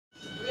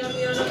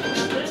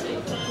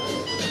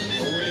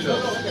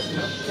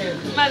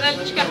Hey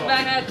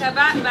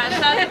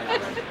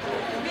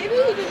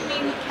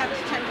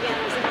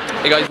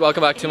guys,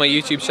 welcome back to my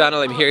YouTube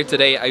channel. I'm here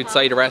today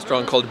outside a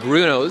restaurant called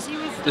Brunos.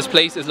 This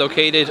place is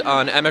located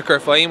on Emek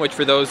Refaim, which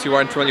for those who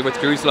aren't familiar with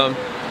Jerusalem,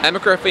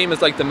 Emek Refaim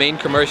is like the main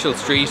commercial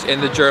street in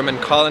the German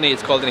colony.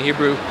 It's called in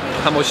Hebrew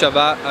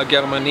Hamoshava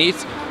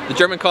Germanit. The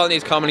German colony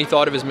is commonly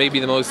thought of as maybe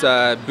the most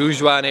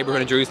bourgeois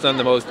neighborhood in Jerusalem,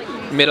 the most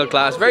middle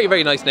class, very,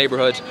 very nice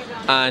neighborhood.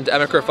 And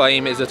Emek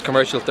Refaim is its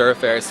commercial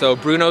thoroughfare. So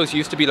Bruno's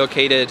used to be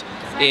located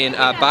in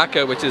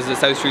Baka, which is the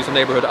South Jerusalem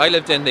neighborhood I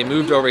lived in. They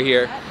moved over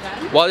here.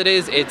 What it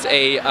is, it's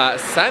a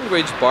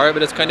sandwich bar,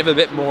 but it's kind of a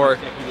bit more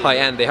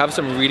high-end. They have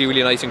some really,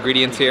 really nice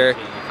ingredients here.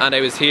 And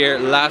I was here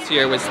last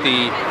year with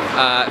the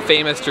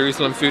famous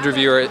Jerusalem food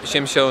reviewer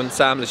Shimshon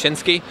Sam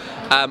Nasielski.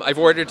 I've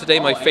ordered today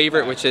my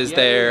favorite, which is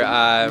their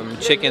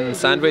chicken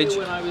sandwich.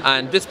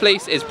 And this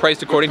place is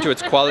priced according to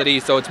its quality,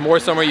 so it's more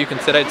somewhere you can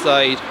sit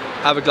outside,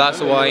 have a glass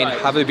of wine,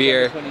 have a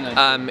beer.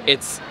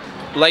 It's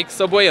like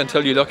Subway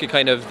until you look at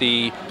kind of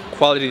the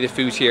quality of the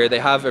food here. They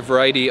have a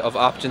variety of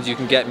options. You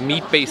can get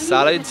meat-based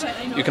salads,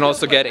 you can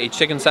also get a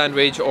chicken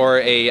sandwich or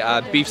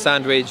a beef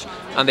sandwich,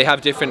 and they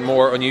have different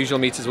more unusual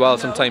meats as well.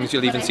 Sometimes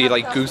you'll even see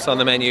like goose on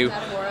the menu.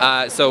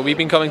 So we've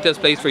been coming to this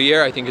place for a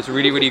year. I think it's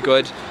really, really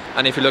good.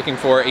 And if you're looking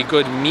for a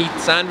good meat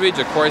sandwich,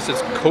 of course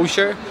it's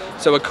kosher.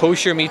 So a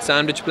kosher meat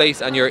sandwich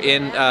place and you're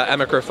in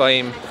Emek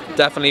Refaim,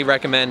 definitely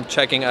recommend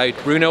checking out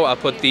Bruno. I'll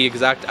put the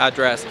exact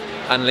address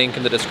and link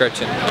in the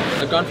description.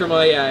 I've gone for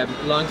my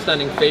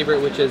long-standing favorite,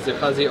 which is the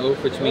chazi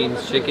oaf, which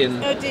means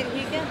chicken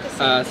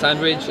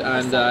sandwich,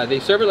 and they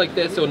serve it like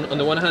this. So on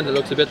the one hand it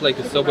looks a bit like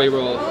a Subway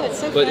roll,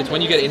 but it's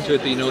when you get into it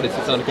that you notice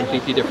it's on a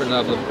completely different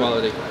level of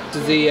quality. This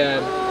is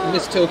the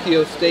Miss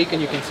Tokyo steak,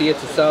 and you can see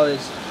it's a salad,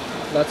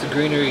 lots of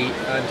greenery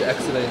and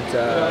excellent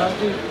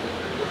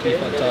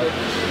beef on top.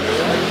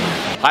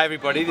 Hi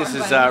everybody, this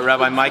is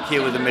Rabbi Michael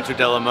here with the Metro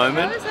Della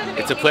Moment.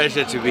 It's a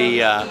pleasure to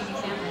be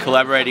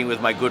collaborating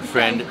with my good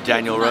friend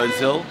Daniel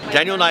Rosehill.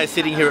 Daniel and I are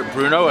sitting here at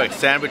Bruno, a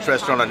sandwich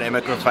restaurant on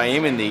Emek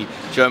Refaim in the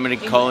German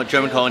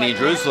colony in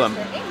Jerusalem.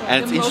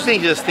 And it's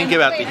interesting to just think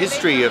about the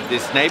history of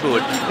this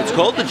neighborhood. It's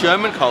called the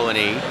German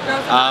colony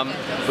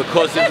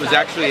because it was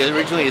actually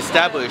originally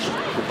established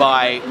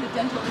by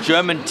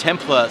German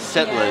Templar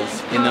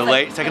settlers in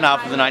the second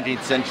half of the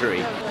 19th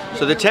century.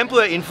 So the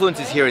Templar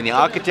influence is here in the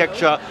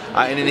architecture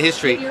and in the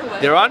history.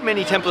 There aren't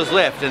many Templars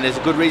left, and there's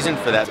a good reason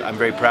for that. I'm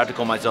very proud to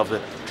call myself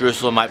a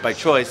Jerusalemite by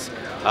choice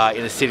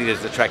in a city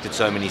that's attracted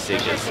so many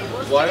seekers.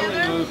 Why don't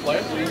we move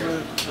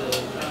to...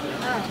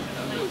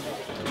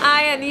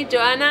 היי, אני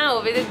ג'ואנה,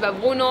 עובדת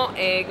בברונו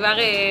כבר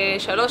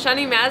 3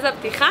 שנים מאז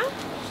הפתיחה.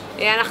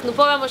 אנחנו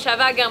פה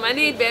במושבה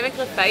הגרמנית בעמק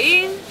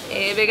רפאים.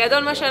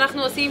 בגדול מה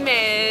שאנחנו עושים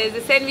זה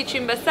סנדוויץ'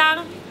 עם בשר.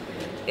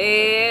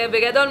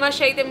 בגדול מה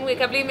שהייתם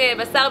מקבלים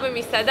בשר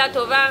במסעדה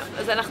טובה,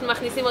 אז אנחנו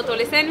מכניסים אותו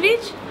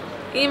לסנדוויץ'.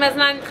 עם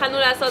הזמן התחלנו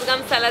לעשות גם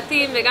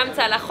סלטים וגם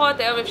צלחות.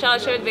 היום אפשר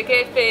לשבת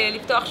בכיף,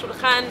 לפתוח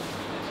שולחן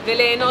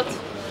וליהנות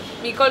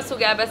מכל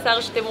סוגי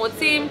הבשר שאתם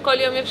רוצים. כל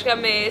יום יש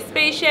גם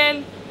ספיישל.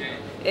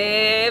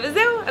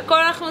 וזהו, הכל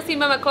אנחנו עושים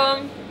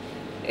במקום.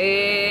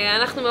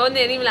 אנחנו מאוד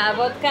נהנים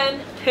לעבוד כאן.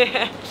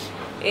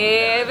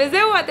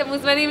 וזהו, אתם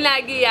מוזמנים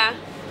להגיע.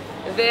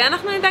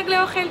 ואנחנו נדאג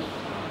לאוכל.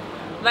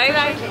 ביי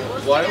ביי.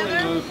 Why don't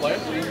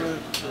we move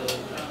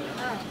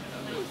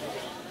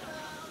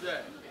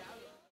to...